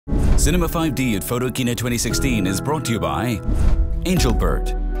Cinema 5D at Photokina 2016 is brought to you by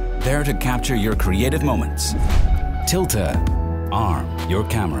Angelbird, there to capture your creative moments. Tilta, arm your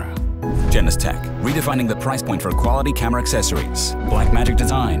camera. Genesis Tech, redefining the price point for quality camera accessories. Blackmagic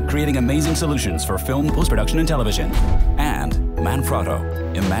Design, creating amazing solutions for film, post-production and television. And Manfrotto,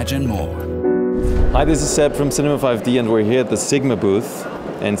 imagine more. Hi, this is Seb from Cinema 5D and we're here at the Sigma booth.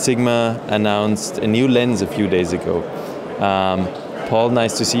 And Sigma announced a new lens a few days ago. Paul,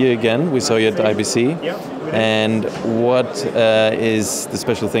 nice to see you again. We saw you at the IBC. Yep. And what is the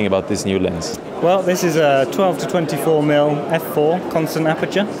special thing about this new lens? Well, this is a 12 to 24mm f4 constant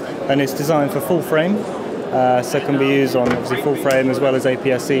aperture, and it's designed for full frame, so it can be used on obviously full frame as well as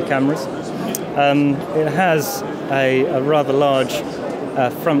APS-C cameras. It has a rather large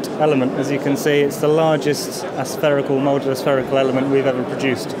front element, as you can see. It's the largest modular spherical element we've ever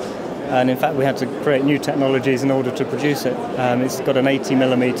produced. And in fact, we had to create new technologies in order to produce it. It's got an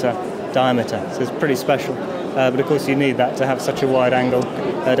 80mm diameter, so it's pretty special. But of course, you need that to have such a wide angle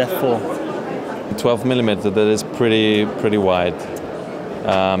at f4. 12mm, that is pretty wide.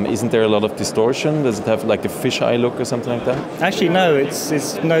 Isn't there a lot of distortion? Does it have like a fisheye look or something like that? Actually, no,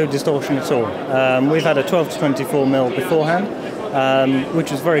 it's no distortion at all. We've had a 12 to 24mm beforehand, which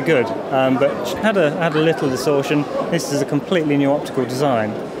was very good, but had a little distortion. This is a completely new optical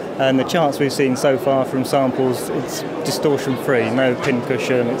design. And the charts we've seen so far from samples, it's distortion-free, no pin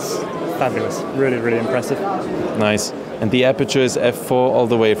cushion, it's fabulous, really, really impressive. Nice. And the aperture is f4 all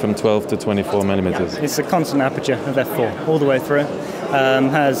the way from 12 to 24mm? Yeah, it's a constant aperture of f4 all the way through.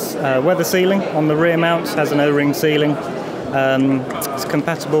 Has weather sealing on the rear mount, has an O-ring sealing. It's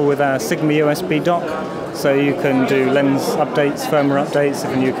compatible with our Sigma USB dock, so you can do lens updates, firmware updates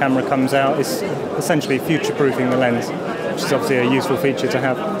if a new camera comes out. It's essentially future-proofing the lens, which is obviously a useful feature to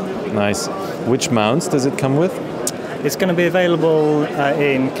have. Nice. Which mounts does it come with? It's going to be available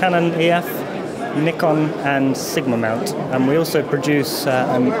in Canon EF, Nikon and Sigma mount. And we also produce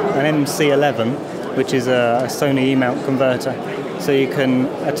an MC11, which is a Sony E-mount converter. So you can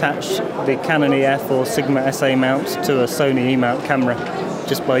attach the Canon EF or Sigma SA mount to a Sony E-mount camera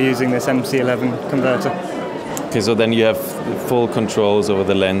just by using this MC11 converter. Okay, so then you have full controls over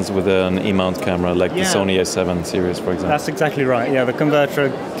the lens with an E-mount camera, like the Sony A7 series, for example. That's exactly right. Yeah, the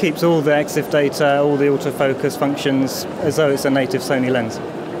converter keeps all the EXIF data, all the autofocus functions, as though it's a native Sony lens.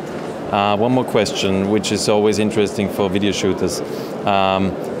 One more question, which is always interesting for video shooters.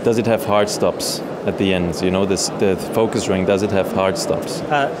 Does it have hard stops at the end? You know, the focus ring, does it have hard stops?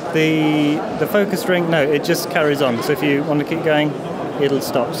 The focus ring, no, it just carries on. So if you want to keep going, it'll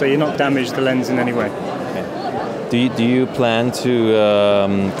stop. So you're not damaged the lens in any way. Do you plan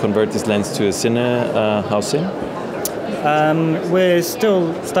to convert this lens to a Cine housing? We're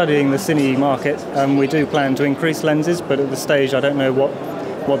still studying the Cine market. We do plan to increase lenses, but at this stage I don't know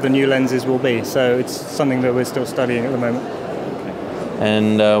what the new lenses will be. So it's something that we're still studying at the moment.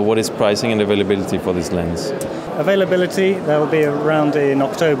 And what is pricing and availability for this lens? Availability, that will be around in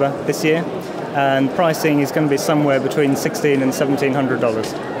October this year. And pricing is going to be somewhere between $1,600 and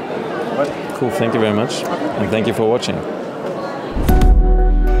 $1,700. Cool, thank you very much, and thank you for watching.